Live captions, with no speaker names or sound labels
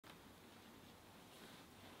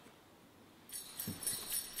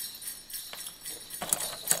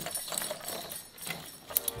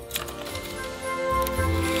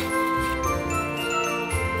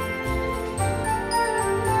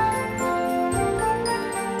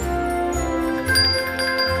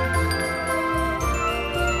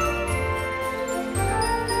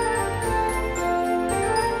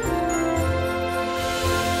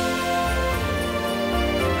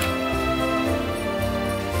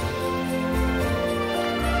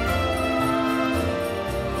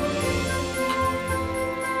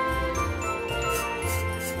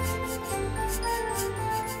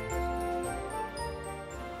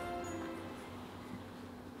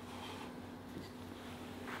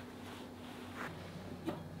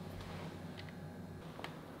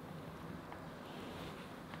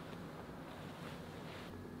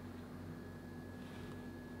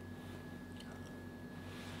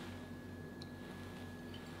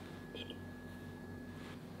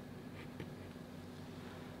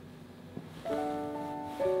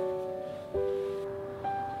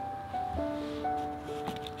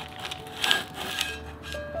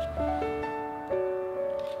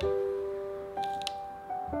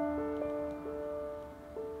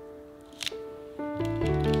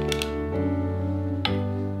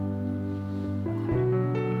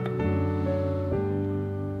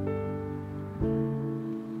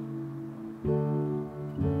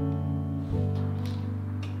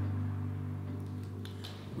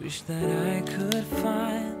Wish that I could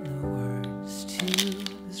find the words to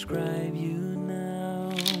describe you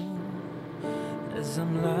now, as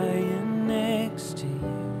I'm lying next to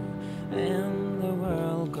you and the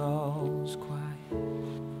world goes quiet.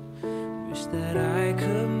 Wish that I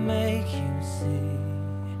could make you see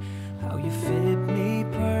how you fit me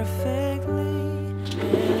perfectly,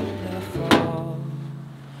 and I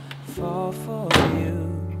fall for you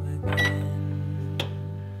again.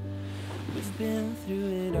 We've been through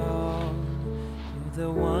it all. You're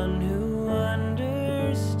the one who understands.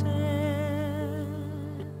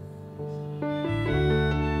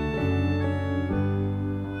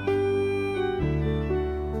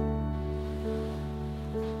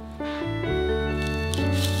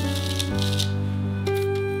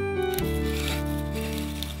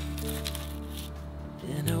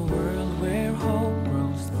 In a world where hope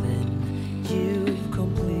grows thin, you've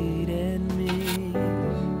completed me,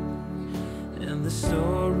 and the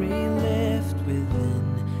story left within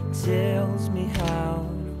tells me how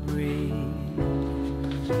to breathe.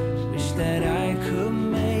 Wish that I could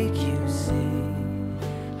make you see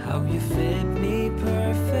how you fit me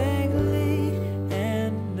perfectly,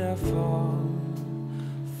 and I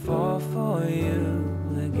fall for you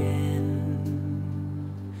again.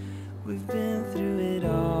 We've been through it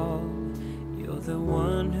all. You're the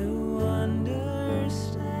one who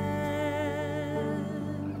understands.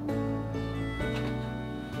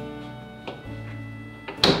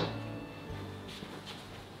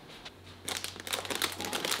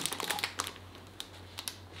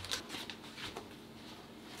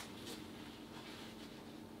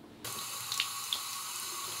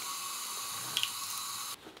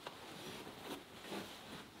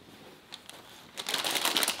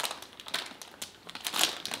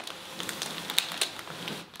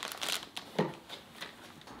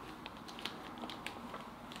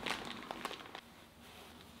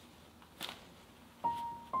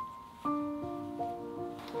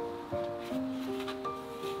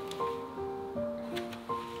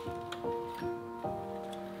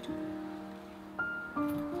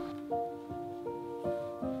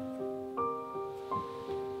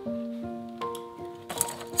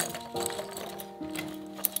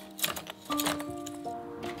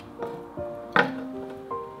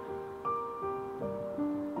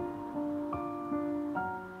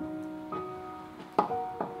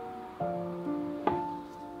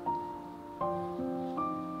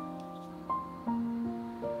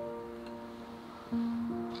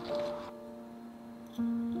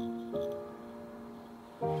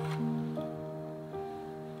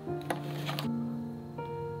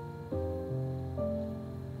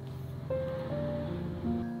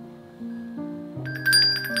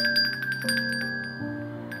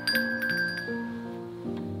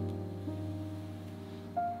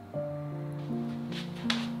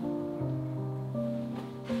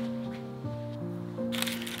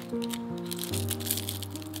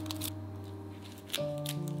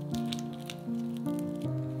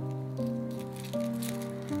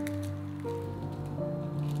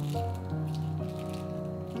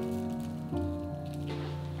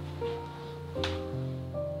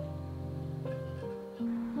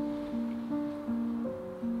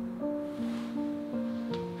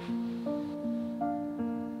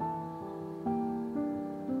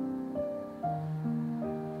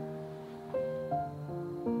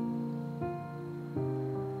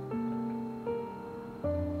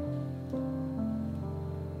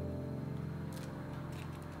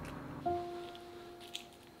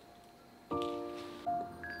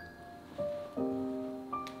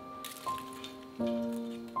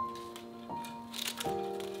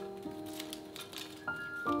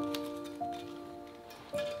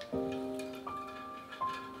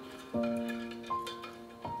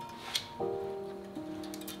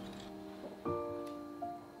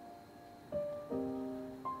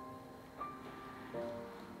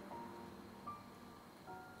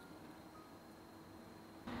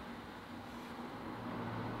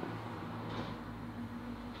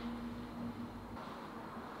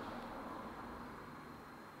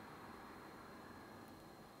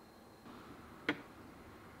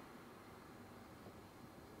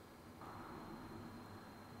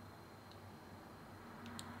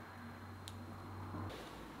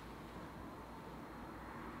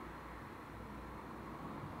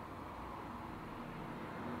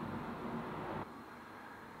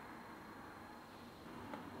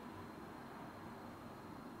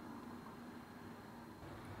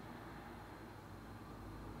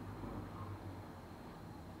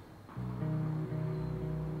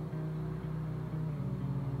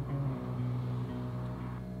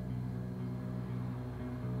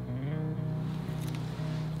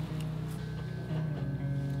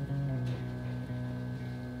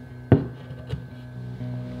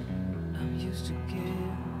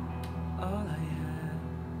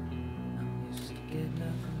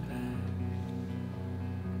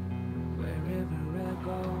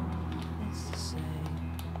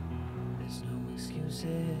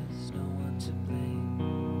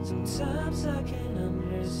 Sometimes I can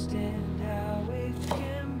understand how it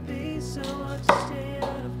can be so hard to stay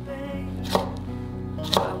out of pain.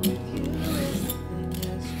 But with you everything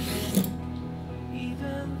has changed,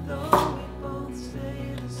 even though we both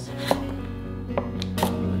stay the same.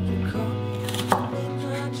 Would you call me on the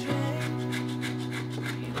midnight train?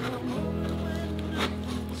 You come over when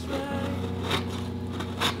nothing's right.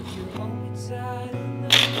 Would you hold me tight in the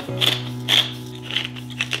rain?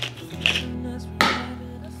 And as we're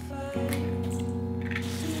having a fight.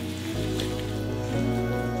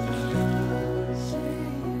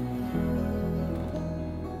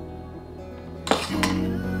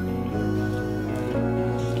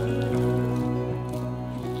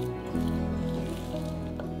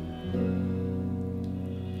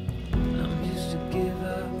 I'm used to give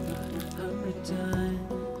up 100 times.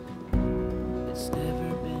 It's never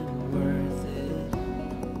been worth it.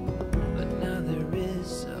 But now there is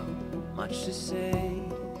so much to say.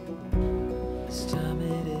 This time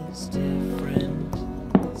it is different.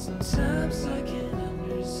 Sometimes I can't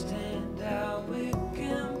understand how it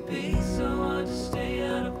can be so hard to stay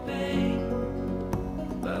out of pain.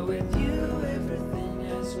 But with you everything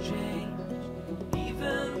has changed,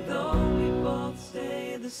 even though we both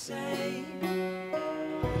stay the same.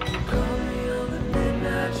 You call me on the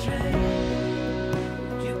midnight train.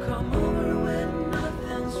 Would you come over when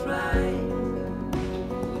nothing's right?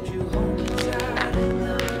 Would you hold me tight in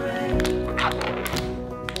the rain?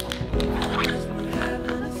 As we're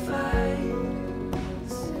having a fight.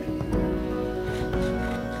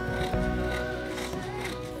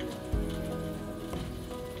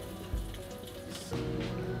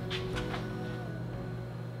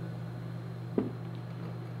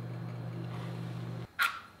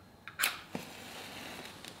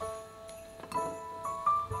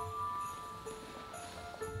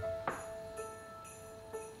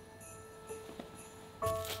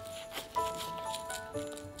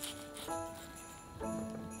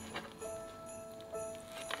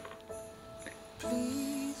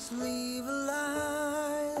 Please leave a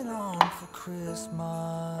light on for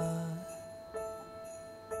Christmas,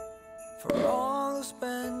 for all who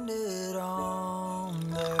spend it on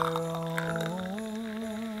their own.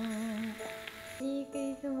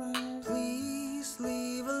 Please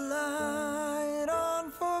leave a light on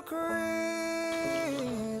for Christmas,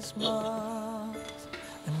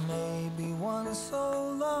 and maybe one so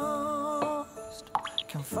lost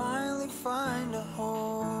can finally find a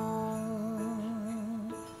home.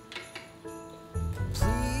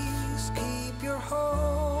 Please keep your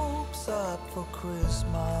hopes up for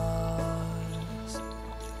Christmas.